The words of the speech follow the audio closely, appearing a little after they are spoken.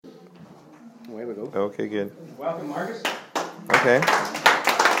we go. Okay, good. Welcome, Marcus. Okay.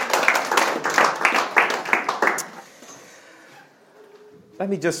 Let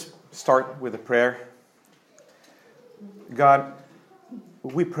me just start with a prayer. God,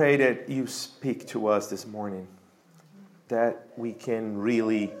 we pray that you speak to us this morning, that we can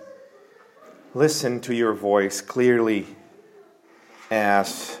really listen to your voice clearly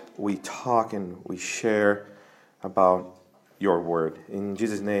as we talk and we share about your word. In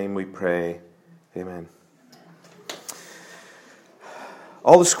Jesus' name we pray. Amen.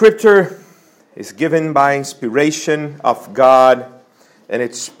 All the scripture is given by inspiration of God, and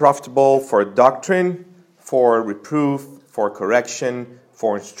it's profitable for doctrine, for reproof, for correction,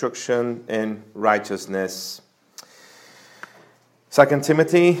 for instruction in righteousness. 2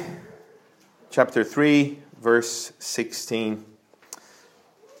 Timothy chapter 3, verse 16.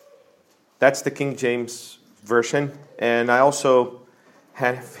 That's the King James Version. And I also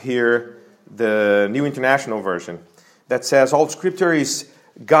have here the New International Version that says, all scripture is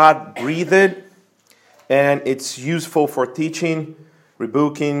God-breathed, and it's useful for teaching,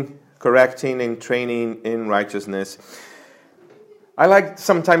 rebuking, correcting, and training in righteousness. I like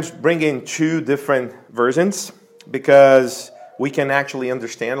sometimes bringing two different versions because we can actually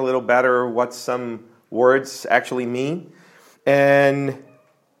understand a little better what some words actually mean. And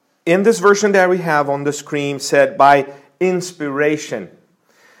in this version that we have on the screen, said by inspiration.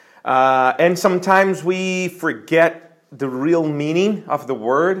 And sometimes we forget the real meaning of the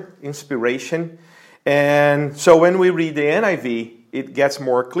word inspiration. And so when we read the NIV, it gets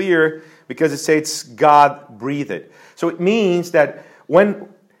more clear because it says God-breathed. So it means that when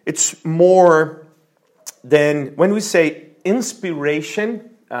it's more than when we say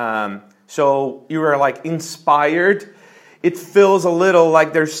inspiration, so you are like inspired, it feels a little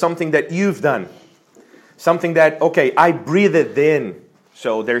like there's something that you've done. Something that, okay, I breathe it in.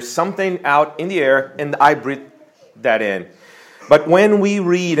 So there's something out in the air and I breathe that in. But when we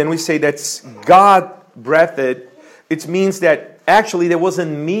read and we say that's God-breathed, it means that actually there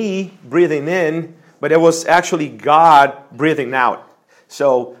wasn't me breathing in, but it was actually God breathing out.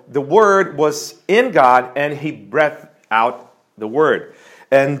 So the word was in God and he breathed out the word.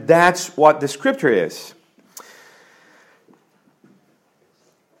 And that's what the scripture is.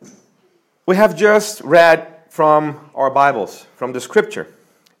 We have just read from our Bibles, from the scripture.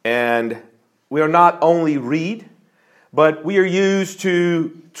 And we are not only read, but we are used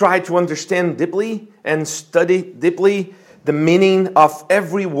to try to understand deeply and study deeply the meaning of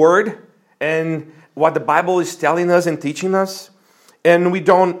every word and what the Bible is telling us and teaching us. And we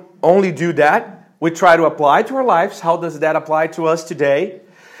don't only do that, we try to apply to our lives. How does that apply to us today?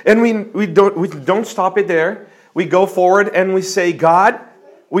 And we don't stop it there. We go forward and we say, God,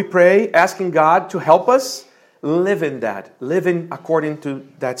 we pray, asking God to help us live in that, living according to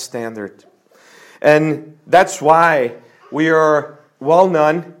that standard. And that's why we are well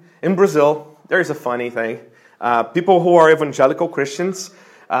known in Brazil. There's a funny thing. People who are evangelical Christians,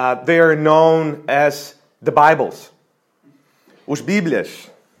 they are known as the Bibles, os Bíblias.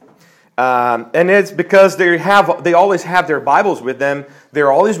 And it's because they always have their Bibles with them.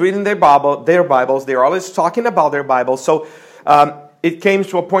 They're always reading their Bibles. They're always talking about their Bibles. So it came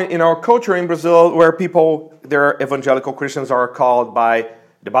to a point in our culture in Brazil where their evangelical Christians are called by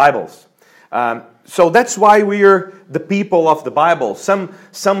the Bibles. So that's why we are the people of the Bible.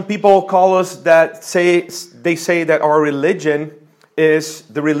 Some people call us that. They say that our religion is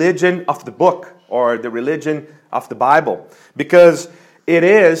the religion of the book or the religion of the Bible, because it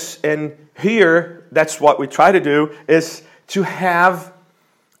is. And here, that's what we try to do, is to have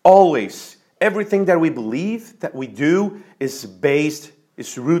always everything that we believe, that we do, is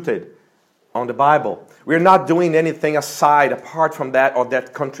rooted on the Bible. We're not doing anything apart from that or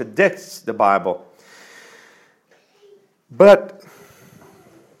that contradicts the Bible. But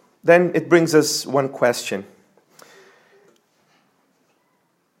then it brings us one question.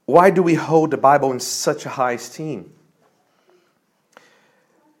 Why do we hold the Bible in such a high esteem?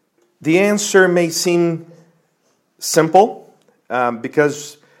 The answer may seem simple,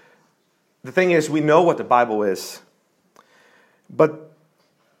 because the thing is, we know what the Bible is. But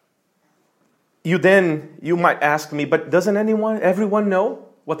you might ask me, but doesn't everyone know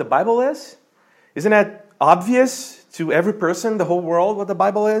what the Bible is? Isn't that obvious to every person, the whole world, what the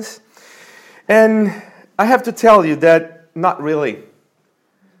Bible is? And I have to tell you that not really.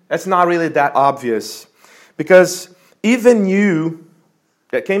 That's not really that obvious. Because even you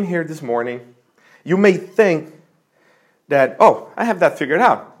that came here this morning, you may think that, oh, I have that figured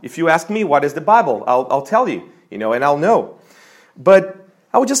out. If you ask me what is the Bible, I'll tell you, and I'll know. But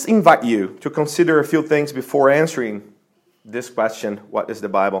I would just invite you to consider a few things before answering this question, what is the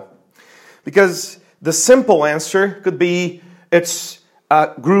Bible? Because the simple answer could be it's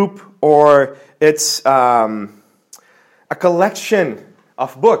a group or it's a collection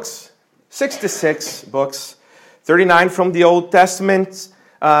of books. 66 books, 39 from the Old Testament,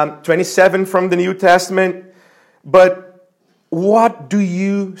 27 from the New Testament. But what do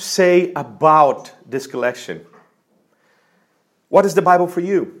you say about this collection? What is the Bible for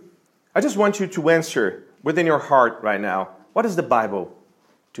you? I just want you to answer within your heart right now. What is the Bible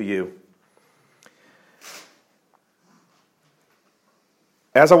to you?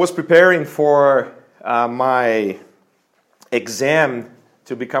 As I was preparing for my exam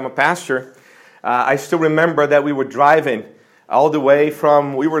to become a pastor, I still remember that we were driving all the way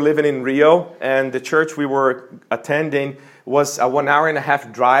we were living in Rio, and the church we were attending was a 1 hour and a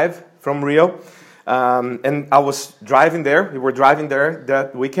half drive from Rio. And I was driving there. We were driving there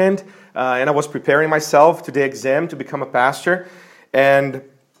that weekend, and I was preparing myself to the exam to become a pastor. And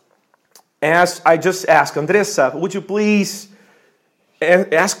as I just asked, Andressa, would you please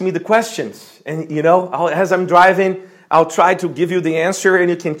ask me the questions? And, as I'm driving, I'll try to give you the answer, and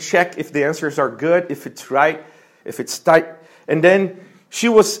you can check if the answers are good, if it's right, if it's tight. And then she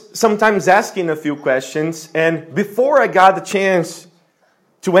was sometimes asking a few questions, and before I got the chance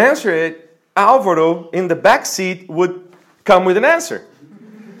to answer it, Alvaro in the back seat would come with an answer.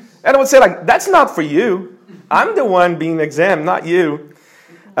 And I would say, that's not for you. I'm the one being examined, not you.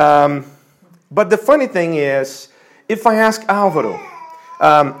 But the funny thing is, if I ask Alvaro,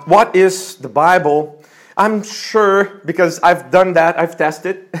 what is the Bible? I'm sure, because I've done that, I've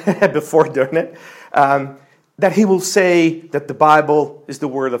tested before doing it, that he will say that the Bible is the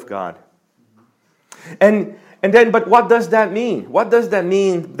Word of God. But what does that mean? What does that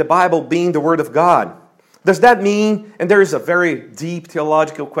mean, the Bible being the Word of God? Does that mean, and there is a very deep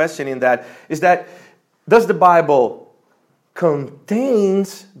theological question in that, is that, does the Bible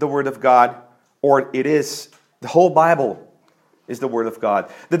contains the Word of God, or it is, the whole Bible is the Word of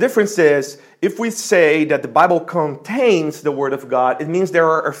God? The difference is, if we say that the Bible contains the Word of God, it means there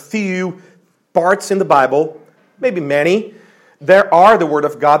are a few parts in the Bible, maybe many, there are the Word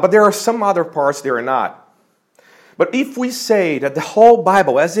of God, but there are some other parts there are not. But if we say that the whole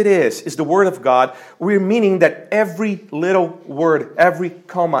Bible, as it is the Word of God, we're meaning that every little word, every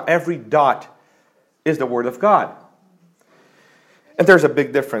comma, every dot is the Word of God. And there's a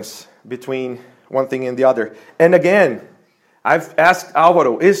big difference between one thing and the other. And again, I've asked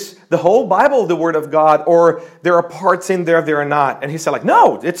Alvaro, is the whole Bible the Word of God, or there are parts in there are not? And he said,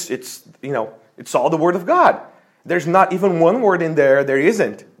 no, it's all the Word of God. There's not even one word in there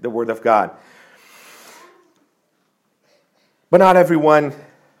isn't the Word of God. But not everyone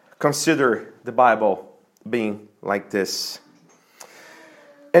consider the Bible being like this.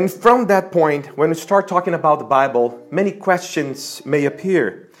 And from that point, when we start talking about the Bible, many questions may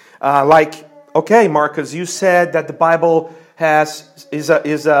appear. Okay, Marcus, you said that the Bible is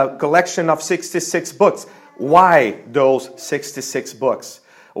a collection of 66 books. Why those 66 books?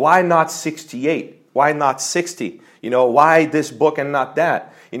 Why not 68? Why not 60? Why this book and not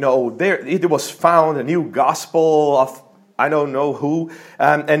that? It was found a new gospel of I don't know who,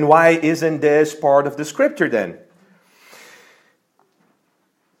 and why isn't this part of the Scripture then?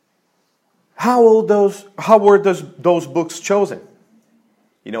 How were those books chosen?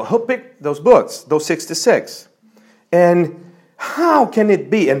 Who picked those books, those 66? And how can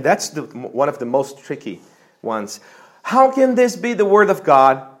it be, and that's one of the most tricky ones, how can this be the Word of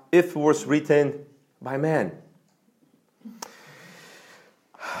God if it was written by man?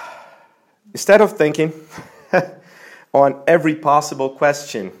 Instead of thinking on every possible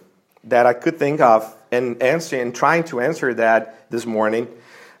question that I could think of and trying to answer that this morning,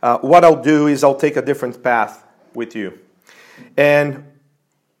 what I'll do is I'll take a different path with you. And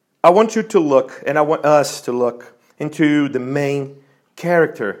I want you to look, and I want us to look into the main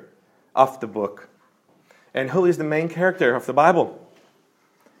character of the book. And who is the main character of the Bible?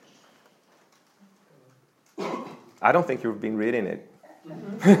 I don't think you've been reading it.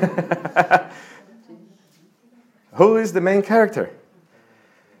 Who is the main character?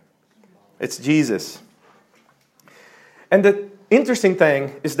 It's Jesus. And the interesting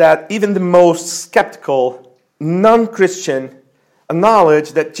thing is that even the most skeptical, non-Christian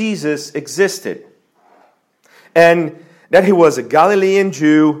acknowledge that Jesus existed. And that he was a Galilean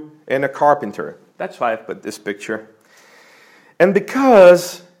Jew and a carpenter. That's why I put this picture. And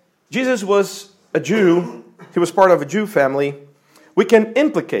because Jesus was a Jew, he was part of a Jew family, we can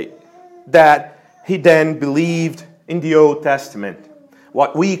implicate that he then believed in the Old Testament,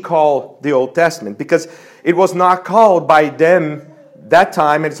 what we call the Old Testament, because it was not called by them that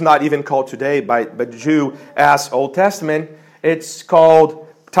time, and it's not even called today by the Jew as Old Testament. It's called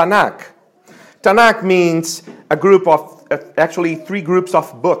Tanakh, Tanakh means a group of, actually 3 groups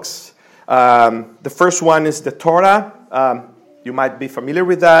of books. The first one is the Torah. You might be familiar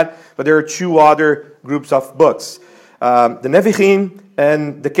with that, but there are 2 other groups of books. The Nevi'im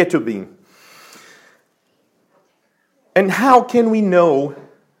and the Ketubim. And how can we know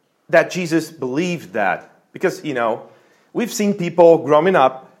that Jesus believed that? Because, we've seen people growing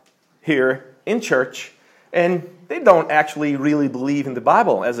up here in church, and they don't actually really believe in the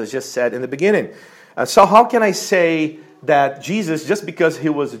Bible, as I just said in the beginning. So how can I say that Jesus, just because he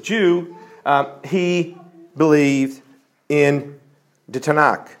was a Jew, he believed in the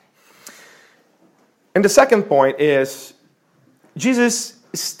Tanakh? And the second point is, Jesus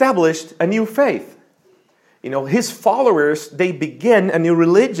established a new faith. His followers, they begin a new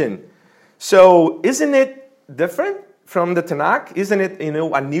religion. So isn't it different from the Tanakh? Isn't it,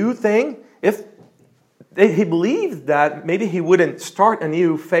 a new thing? If he believed that, maybe he wouldn't start a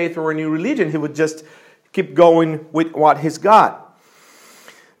new faith or a new religion. He would just keep going with what he's got.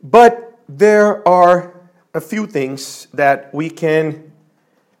 But there are a few things that we can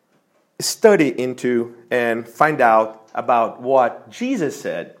study into and find out about what Jesus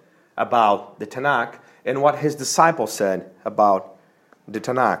said about the Tanakh and what his disciples said about the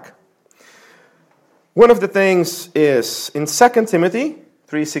Tanakh. One of the things is in 2 Timothy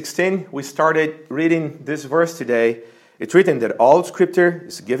 3:16, we started reading this verse today. It's written that all Scripture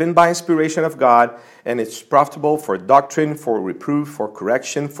is given by inspiration of God, and it's profitable for doctrine, for reproof, for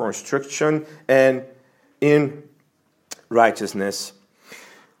correction, for instruction, and in righteousness.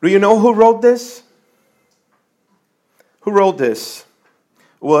 Do you know who wrote this? Who wrote this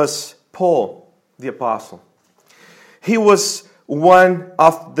was Paul, the apostle. He was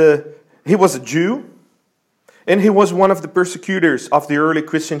he was a Jew, and he was one of the persecutors of the early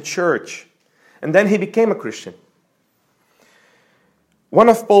Christian church. And then he became a Christian. One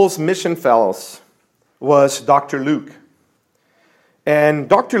of Paul's mission fellows was Dr. Luke. And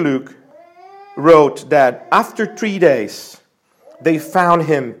Dr. Luke wrote that after 3 days, they found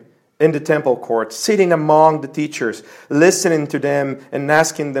him in the temple court, sitting among the teachers, listening to them and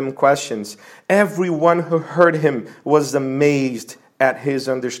asking them questions. Everyone who heard him was amazed at his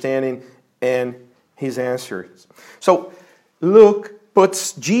understanding and his answers. So Luke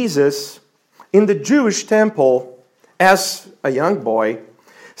puts Jesus in the Jewish temple as a young boy,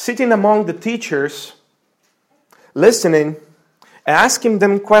 sitting among the teachers, listening, asking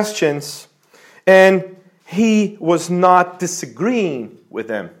them questions, and he was not disagreeing with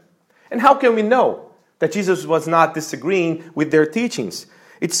them. And how can we know that Jesus was not disagreeing with their teachings?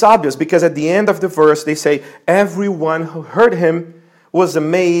 It's obvious because at the end of the verse they say, everyone who heard him was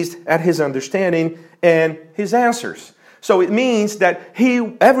amazed at his understanding and his answers. So it means that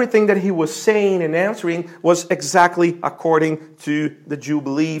everything that he was saying and answering was exactly according to the Jew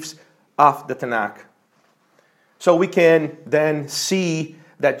beliefs of the Tanakh. So we can then see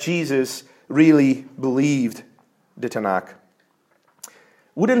that Jesus really believed the Tanakh.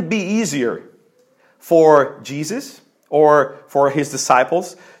 Wouldn't it be easier for Jesus or for his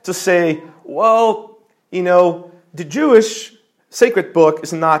disciples to say, well, the Jewish sacred book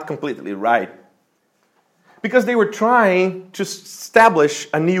is not completely right? Because they were trying to establish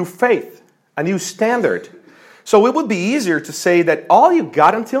a new faith, a new standard. So it would be easier to say that all you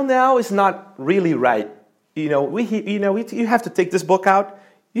got until now is not really right. You have to take this book out.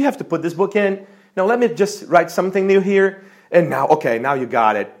 You have to put this book in. Now let me just write something new here. And now you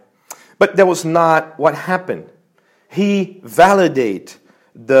got it. But that was not what happened. He validated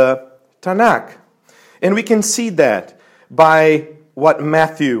the Tanakh. And we can see that by what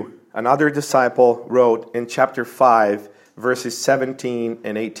Matthew, another disciple, wrote in chapter 5, verses 17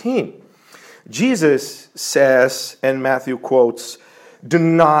 and 18. Jesus says, and Matthew quotes, "Do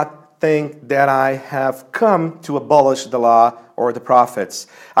not think that I have come to abolish the law or the prophets.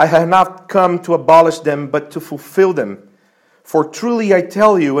 I have not come to abolish them, but to fulfill them. For truly I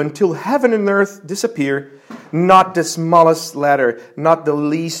tell you, until heaven and earth disappear, not the smallest letter, not the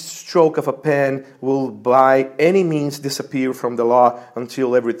least stroke of a pen will by any means disappear from the law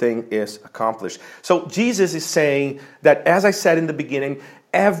until everything is accomplished." So Jesus is saying that, as I said in the beginning,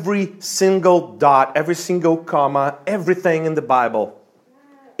 every single dot, every single comma, everything in the Bible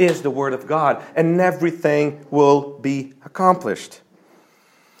is the Word of God, and everything will be accomplished.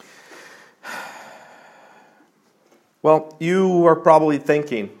 Well, you are probably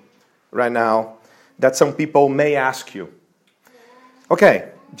thinking right now that some people may ask you,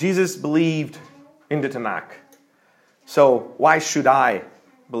 okay, Jesus believed in the Tanakh, so why should I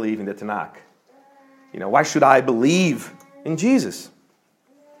believe in the Tanakh? Why should I believe in Jesus?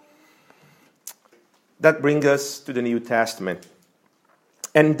 That brings us to the New Testament.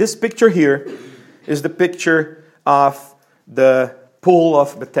 And this picture here is the picture of the pool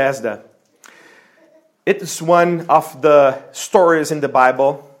of Bethesda. It is one of the stories in the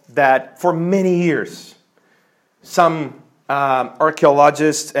Bible that for many years, some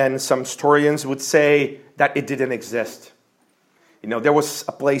archaeologists and some historians would say that it didn't exist. There was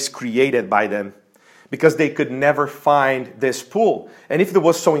a place created by them because they could never find this pool. And if it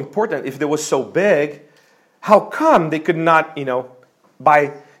was so important, if it was so big, how come they could not,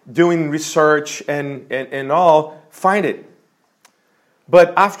 by doing research and all, find it?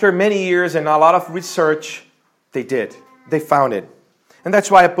 But after many years and a lot of research, they did. They found it. And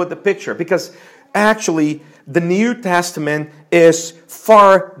that's why I put the picture, because actually the New Testament is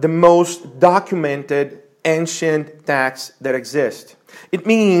far the most documented ancient text that exists. It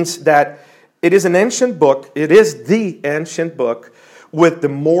means that it is an ancient book. It is the ancient book with the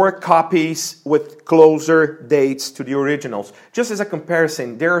more copies with closer dates to the originals. Just as a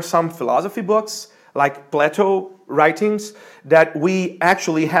comparison, there are some philosophy books like Plato writings that we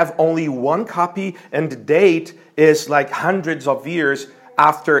actually have only one copy and the date is like hundreds of years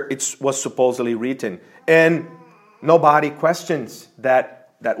after it was supposedly written. And nobody questions that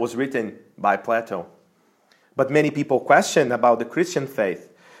was written by Plato. But many people question about the Christian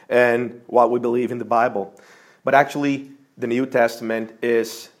faith and what we believe in the Bible. But actually, the New Testament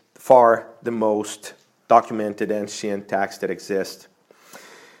is far the most documented ancient text that exists.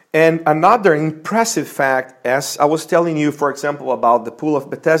 And another impressive fact, as I was telling you, for example, about the Pool of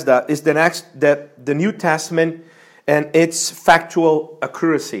Bethesda, is that the New Testament and its factual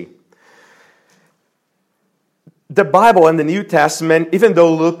accuracy. The Bible and the New Testament, even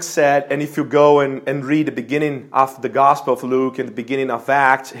though Luke said, and if you go and read the beginning of the Gospel of Luke and the beginning of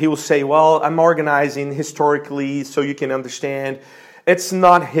Acts, he will say, well, I'm organizing historically so you can understand. It's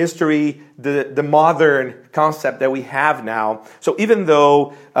not history, the modern concept that we have now. So even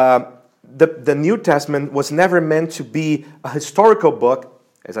though the New Testament was never meant to be a historical book,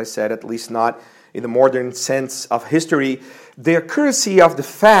 as I said, at least not in the modern sense of history, the accuracy of the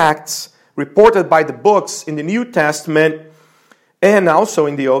facts reported by the books in the New Testament and also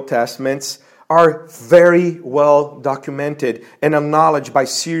in the Old Testaments are very well documented and acknowledged by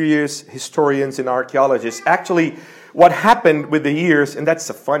serious historians and archaeologists. Actually, what happened with the years, and that's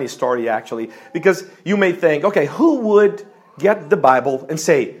a funny story actually, because you may think, okay, who would get the Bible and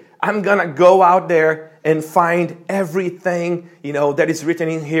say, I'm going to go out there and find everything, that is written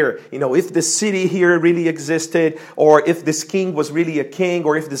in here. If the city here really existed, or if this king was really a king,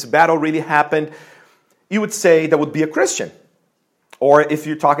 or if this battle really happened, you would say that would be a Christian. Or if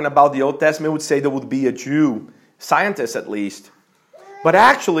you're talking about the Old Testament, you would say that would be a Jew, scientist at least. But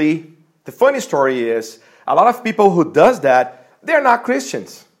actually, the funny story is, a lot of people who does that, they're not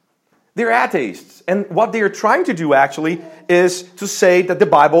Christians. They're atheists. And what they are trying to do actually is to say that the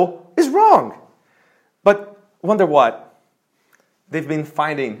Bible is wrong. But wonder what? They've been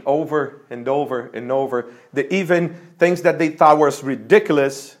finding over and over and over that even things that they thought was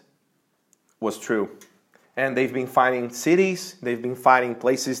ridiculous was true. And they've been finding cities, they've been finding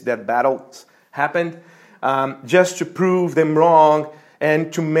places that battles happened, just to prove them wrong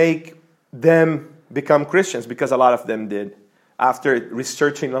and to make them become Christians, because a lot of them did. After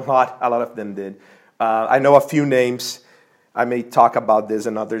researching a lot of them did. I know a few names. I may talk about this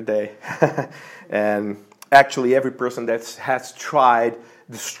another day. And actually, every person that has tried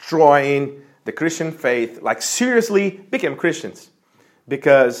destroying the Christian faith, like seriously, became Christians.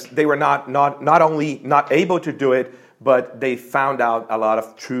 Because they were not only not able to do it, but they found out a lot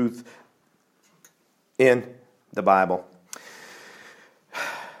of truth in the Bible.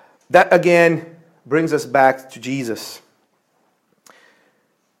 That again brings us back to Jesus.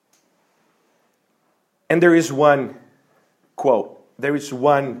 And there is one quote, there is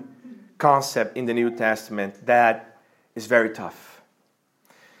one concept in the New Testament that is very tough.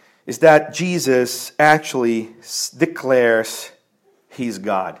 Is that Jesus actually declares He's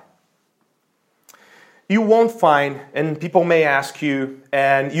God. You won't find, and people may ask you,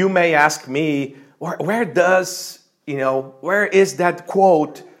 and you may ask me, where is that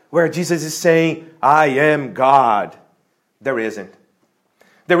quote where Jesus is saying, I am God? There isn't.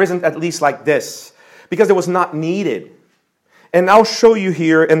 There isn't, at least like this, because it was not needed. And I'll show you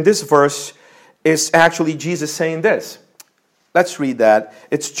here, in this verse is actually Jesus saying this. Let's read that.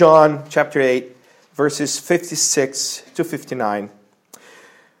 It's John chapter 8, verses 56 to 59.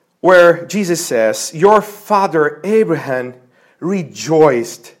 Where Jesus says, your father Abraham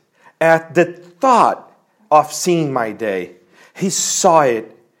rejoiced at the thought of seeing my day. He saw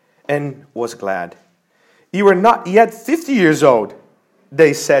it and was glad. You are not yet 50 years old,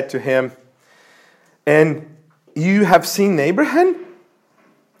 they said to him, and you have seen Abraham?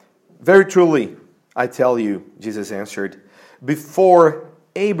 Very truly, I tell you, Jesus answered, before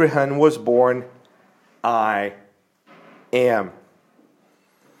Abraham was born, I am.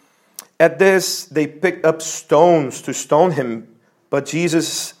 At this, they picked up stones to stone him, but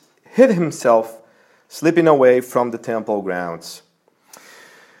Jesus hid himself, slipping away from the temple grounds.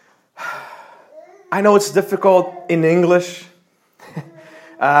 I know it's difficult in English.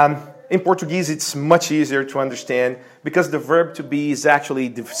 In Portuguese, it's much easier to understand because the verb to be is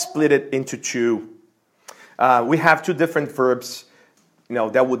actually split into two. We have two different verbs,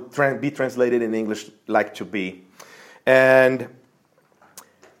 that would be translated in English like to be. And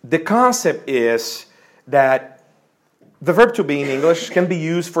the concept is that the verb to be in English can be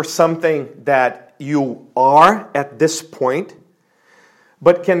used for something that you are at this point,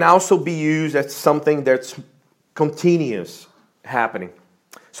 but can also be used as something that's continuous happening.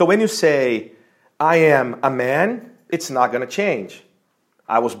 So when you say, I am a man, it's not going to change.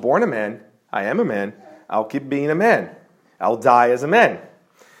 I was born a man, I am a man, I'll keep being a man. I'll die as a man.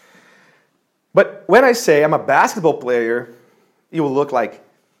 But when I say I'm a basketball player, you will look like,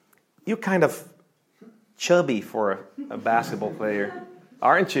 you're kind of chubby for a basketball player,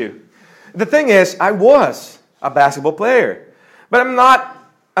 aren't you? The thing is, I was a basketball player, but I'm not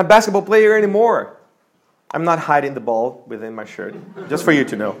a basketball player anymore. I'm not hiding the ball within my shirt, just for you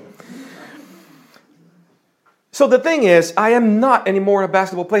to know. So the thing is, I am not anymore a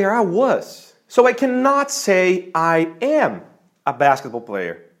basketball player. I was. So I cannot say I am a basketball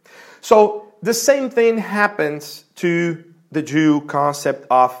player. So the same thing happens to the Jew concept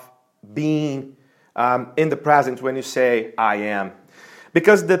of being in the present when you say I am.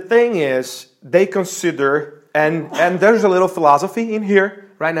 Because the thing is, they consider, and there's a little philosophy in here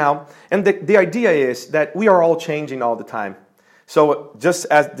right now, and the idea is that we are all changing all the time. So just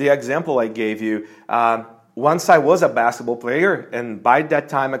as the example I gave you, once I was a basketball player, and by that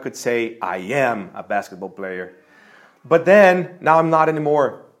time I could say I am a basketball player. But then, now I'm not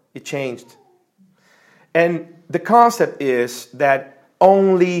anymore. It changed. And the concept is that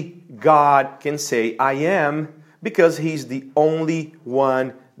only God can say I am because He's the only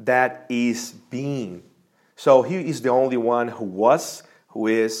one that is being. So He is the only one who was, who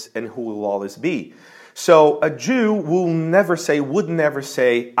is, and who will always be. So a Jew would never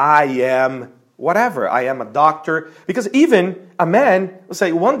say, I am whatever. I am a doctor. Because even a man will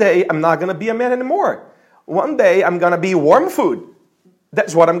say, one day I'm not going to be a man anymore. One day I'm going to be worm food.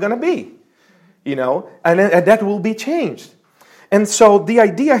 That's what I'm going to be. And that will be changed. And so the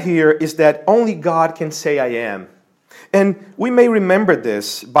idea here is that only God can say I am. And we may remember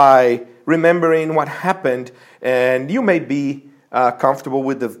this by remembering what happened. And you may be comfortable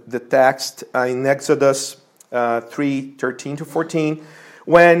with the text in Exodus 3:13 to 14,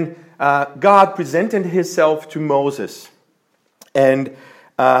 when God presented Himself to Moses. And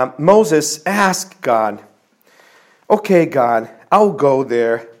Moses asked God, okay, God, I'll go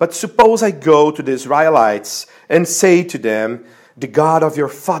there, but suppose I go to the Israelites and say to them, the God of your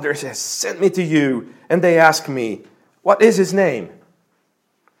fathers has sent me to you, and they ask me, what is His name?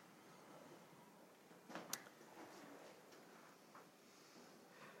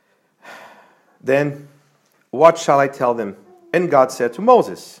 Then what shall I tell them? And God said to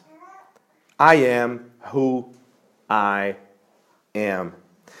Moses, I am who I am.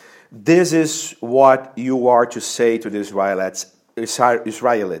 This is what you are to say to the Israelites.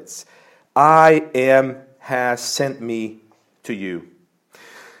 I am has sent me to you.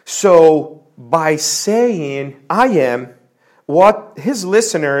 So by saying I am, what his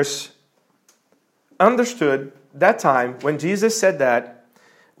listeners understood that time when Jesus said that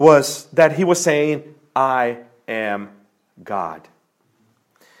was that he was saying, I am God.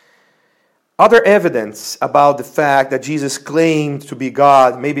 Other evidence about the fact that Jesus claimed to be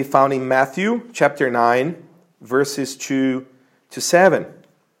God may be found in Matthew chapter 9, verses 2 to 7.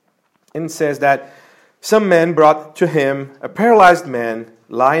 And it says that some men brought to him a paralyzed man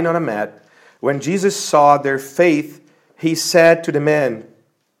lying on a mat. When Jesus saw their faith, he said to the man,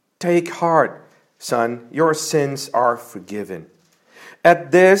 take heart, son, your sins are forgiven.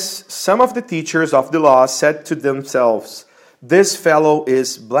 At this, some of the teachers of the law said to themselves, this fellow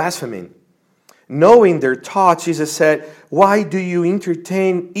is blaspheming. Knowing their thoughts, Jesus said, why do you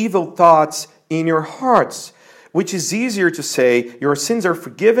entertain evil thoughts in your hearts? Which is easier to say, your sins are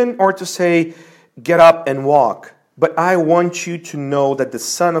forgiven, or to say, get up and walk? But I want you to know that the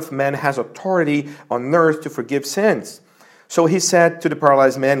Son of Man has authority on earth to forgive sins. So he said to the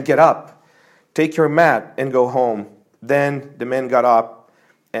paralyzed man, get up, take your mat and go home. Then the man got up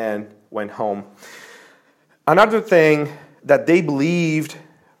and went home. Another thing that they believed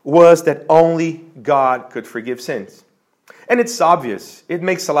was that only God could forgive sins. And it's obvious. It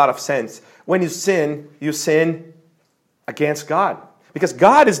makes a lot of sense. When you sin against God. Because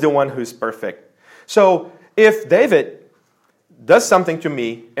God is the one who is perfect. So if David does something to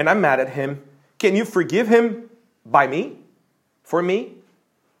me and I'm mad at him, can you forgive him by me? For me?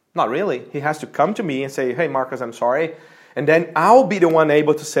 Not really. He has to come to me and say, hey, Marcus, I'm sorry. And then I'll be the one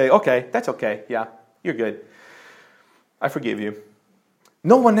able to say, okay, that's okay. Yeah, you're good. I forgive you.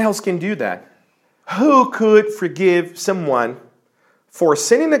 No one else can do that. Who could forgive someone for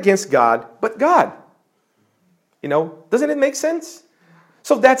sinning against God but God? Doesn't it make sense?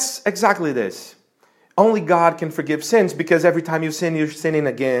 So that's exactly this. Only God can forgive sins because every time you sin, you're sinning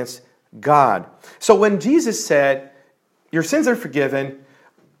against God. So when Jesus said, your sins are forgiven,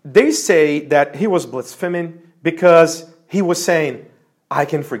 they say that he was blaspheming because he was saying, I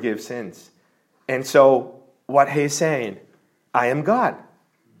can forgive sins. And so what he's saying, I am God.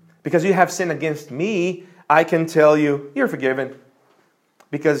 Because you have sinned against me, I can tell you, you're forgiven.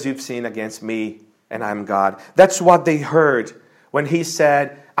 Because you've sinned against me and I'm God. That's what they heard when he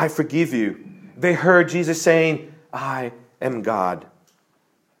said, I forgive you. They heard Jesus saying, I am God.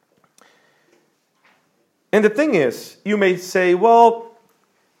 And the thing is, you may say, well,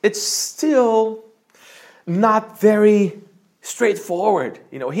 it's still not very straightforward.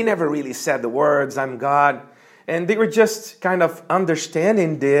 He never really said the words, I'm God. And they were just kind of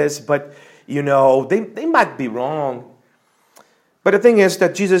understanding this, but, they might be wrong. But the thing is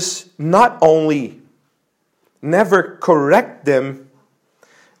that Jesus not only never correct them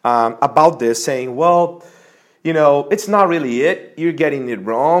about this, saying, well, it's not really it. You're getting it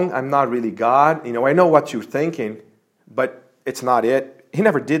wrong. I'm not really God. I know what you're thinking, but it's not it. He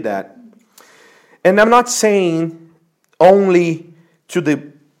never did that. And I'm not saying only to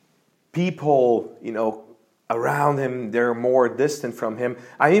the people, around him, they're more distant from him.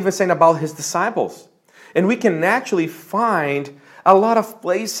 I'm even saying about his disciples. And we can actually find a lot of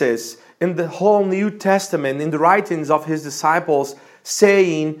places in the whole New Testament, in the writings of his disciples,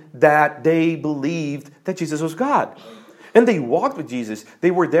 saying that they believed that Jesus was God. And they walked with Jesus.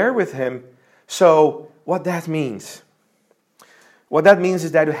 They were there with him. So what that means? What that means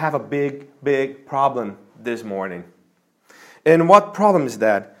is that you have a big, big problem this morning. And what problem is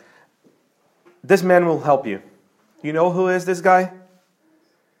that? This man will help you. You know who is this guy?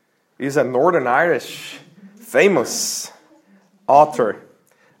 He's a Northern Irish, famous author,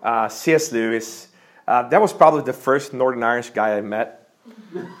 C.S. Lewis. That was probably the first Northern Irish guy I met.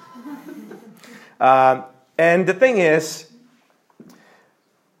 And the thing is,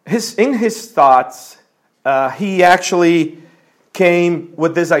 in his thoughts, he actually came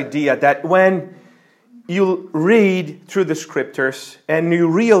with this idea that when you read through the scriptures and you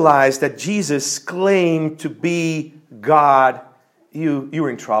realize that Jesus claimed to be God, you're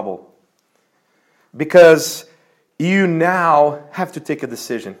in trouble. Because you now have to take a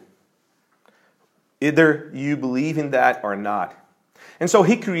decision. Either you believe in that or not. And so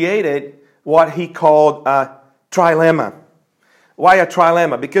he created what he called a trilemma. Why a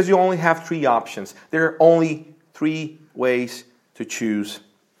trilemma? Because you only have three options. There are only three ways to choose.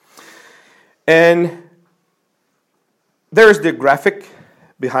 And there's the graphic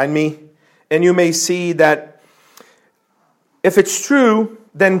behind me. And you may see that if it's true,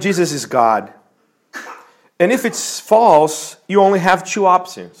 then Jesus is God. And if it's false, you only have two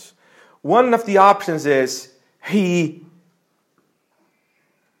options. One of the options is he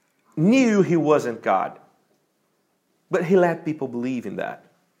knew he wasn't God. But he let people believe in that.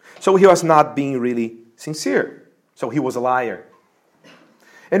 So he was not being really sincere. So he was a liar.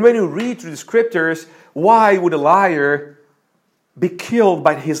 And when you read through the scriptures, why would a liar be killed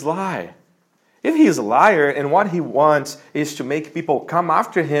by his lie? If he is a liar and what he wants is to make people come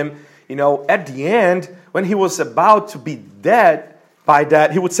after him, at the end, when he was about to be dead by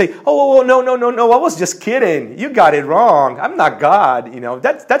that, he would say, oh, no, I was just kidding. You got it wrong. I'm not God.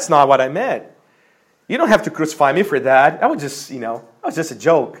 That's not what I meant. You don't have to crucify me for that. I was just a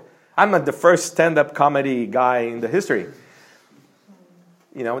joke. I'm not the first stand-up comedy guy in the history.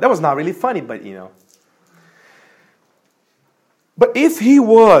 That was not really funny, but But if he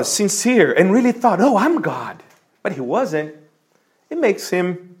was sincere and really thought, oh, I'm God, but he wasn't, it makes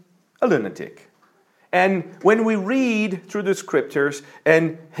him a lunatic. And when we read through the scriptures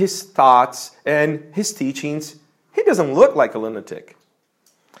and his thoughts and his teachings, he doesn't look like a lunatic.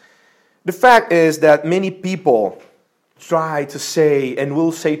 The fact is that many people try to say and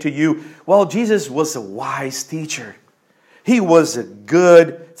will say to you, well, Jesus was a wise teacher. He was a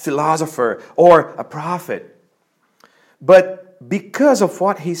good philosopher or a prophet. But because of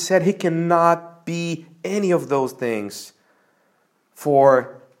what he said, he cannot be any of those things.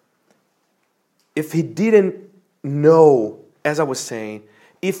 For if he didn't know as I was saying,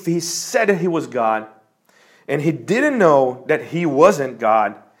 if he said that he was God and he didn't know that he wasn't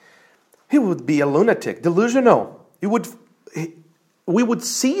God, he would be a lunatic, delusional. We would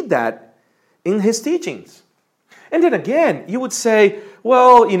see that in his teachings. And then again, you would say,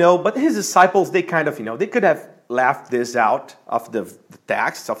 well, but his disciples, they kind of, they could have laughed this out of the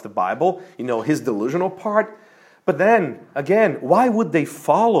text of the Bible, his delusional part. But then, again, why would they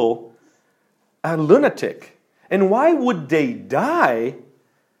follow a lunatic? And why would they die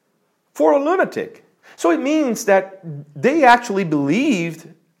for a lunatic? So it means that they actually believed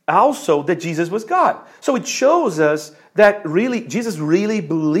also that Jesus was God. So it shows us that really Jesus really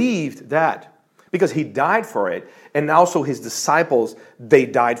believed that, because he died for it, and also his disciples, they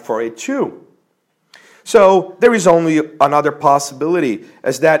died for it too. So there is only another possibility,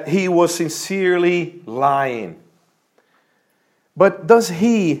 is that he was sincerely lying. But does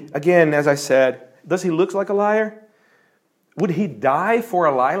he, again, as I said, does he look like a liar? Would he die for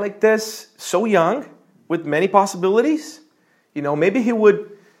a lie like this, so young, with many possibilities? Maybe he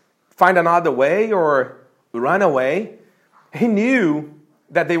would find another way or run away. He knew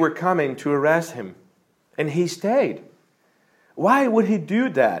that they were coming to arrest him, and he stayed. Why would he do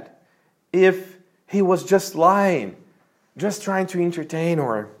that if he was just lying, just trying to entertain,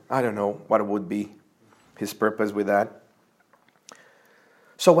 or I don't know what would be his purpose with that?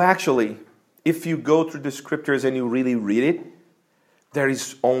 So actually, if you go through the scriptures and you really read it, there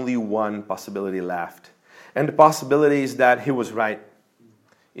is only one possibility left. And the possibility is that he was right.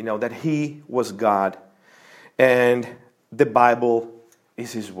 That he was God. And the Bible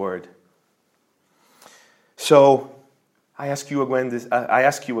is his word. So I ask you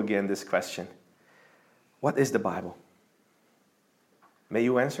again this question. What is the Bible? May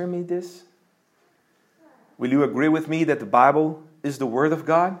you answer me this? Will you agree with me that the Bible is the Word of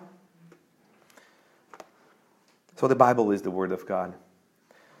God? So the Bible is the Word of God.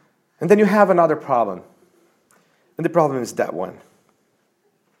 And then you have another problem. And the problem is that one.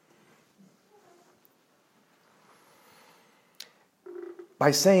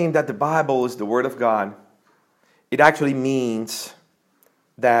 By saying that the Bible is the Word of God, it actually means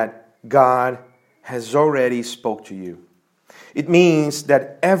that God has already spoke to you. It means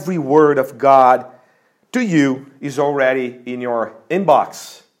that every word of God to you is already in your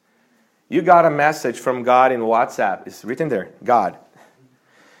inbox. You got a message from God in WhatsApp. It's written there, God.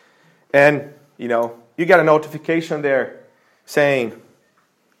 And, you get a notification there saying,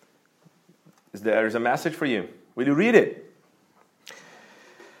 there's a message for you. Will you read it?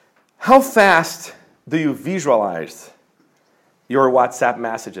 How fast do you visualize your WhatsApp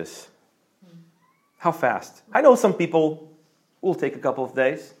messages? How fast? I know some people will take a couple of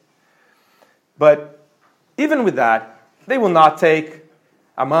days. But even with that, they will not take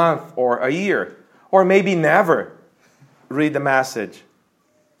a month or a year, or maybe never read the message.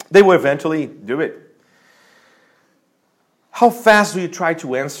 They will eventually do it. How fast do you try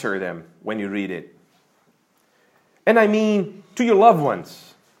to answer them when you read it? And I mean to your loved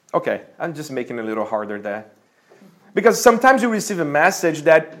ones. Okay, I'm just making it a little harder there. Because sometimes you receive a message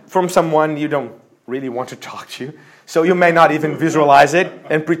that from someone you don't really want to talk to. So you may not even visualize it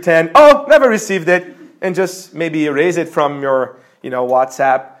and pretend, never received it, and just maybe erase it from your,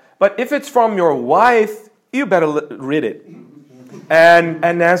 WhatsApp. But if it's from your wife, you better read it and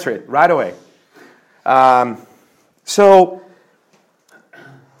answer it right away. So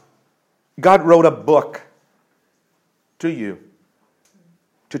God wrote a book to you,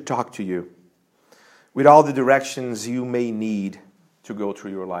 to talk to you, with all the directions you may need to go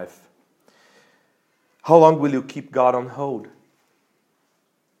through your life. How long will you keep God on hold?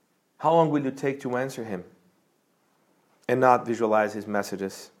 How long will you take to answer Him and not visualize His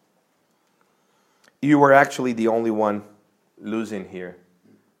messages? You are actually the only one losing here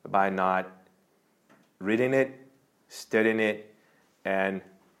by not reading it, studying it, and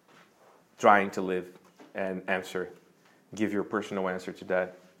trying to live and give your personal answer to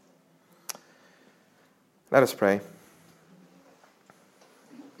that. Let us pray.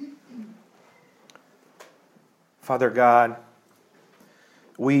 Father God,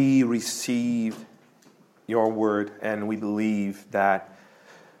 we receive your word and we believe that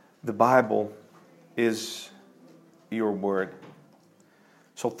the Bible is your word.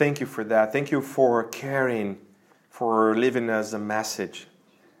 So thank you for that. Thank you for caring, for leaving us a message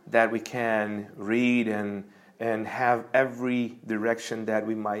that we can read and have every direction that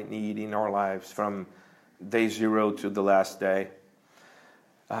we might need in our lives from day 0 to the last day.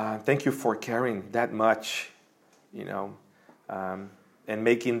 Thank you for caring that much, and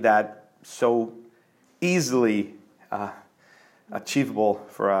making that so easily achievable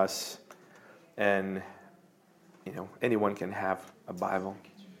for us. And anyone can have a Bible.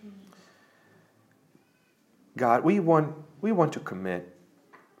 God, we want to commit.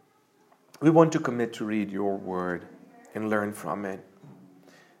 We want to commit to read your word and learn from it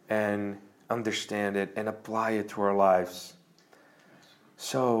and understand it and apply it to our lives.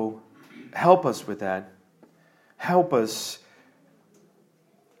 So help us with that. Help us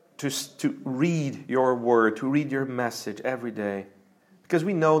to read your word, to read your message every day. Because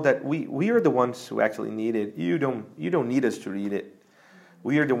we know that we are the ones who actually need it. You don't need us to read it.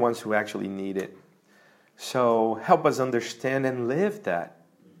 We are the ones who actually need it. So help us understand and live that.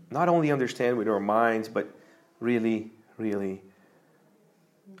 Not only understand with our minds, but really, really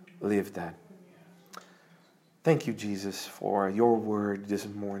live that. Thank you, Jesus, for your word this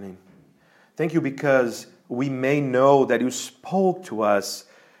morning. Thank you because we may know that you spoke to us,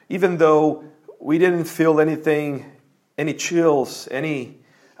 even though we didn't feel anything, any chills, any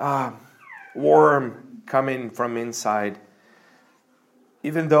warm coming from inside.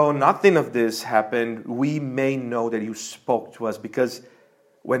 Even though nothing of this happened, we may know that you spoke to us, because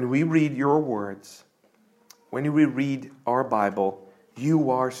when we read your words, when we read our Bible, you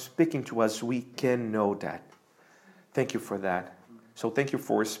are speaking to us. We can know that. Thank you for that. So thank you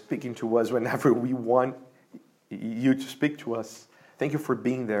for speaking to us whenever we want you to speak to us. Thank you for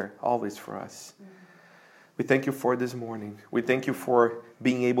being there always for us. We thank you for this morning. We thank you for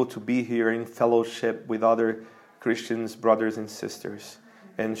being able to be here in fellowship with other Christians, brothers and sisters,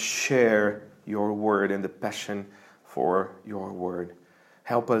 and share your word and the passion for your word.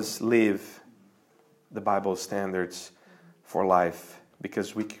 Help us live the Bible standards for life,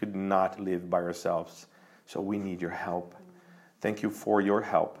 because we could not live by ourselves. So we need your help. Thank you for your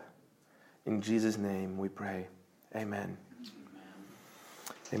help. In Jesus' name we pray. Amen.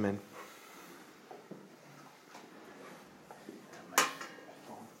 Amen.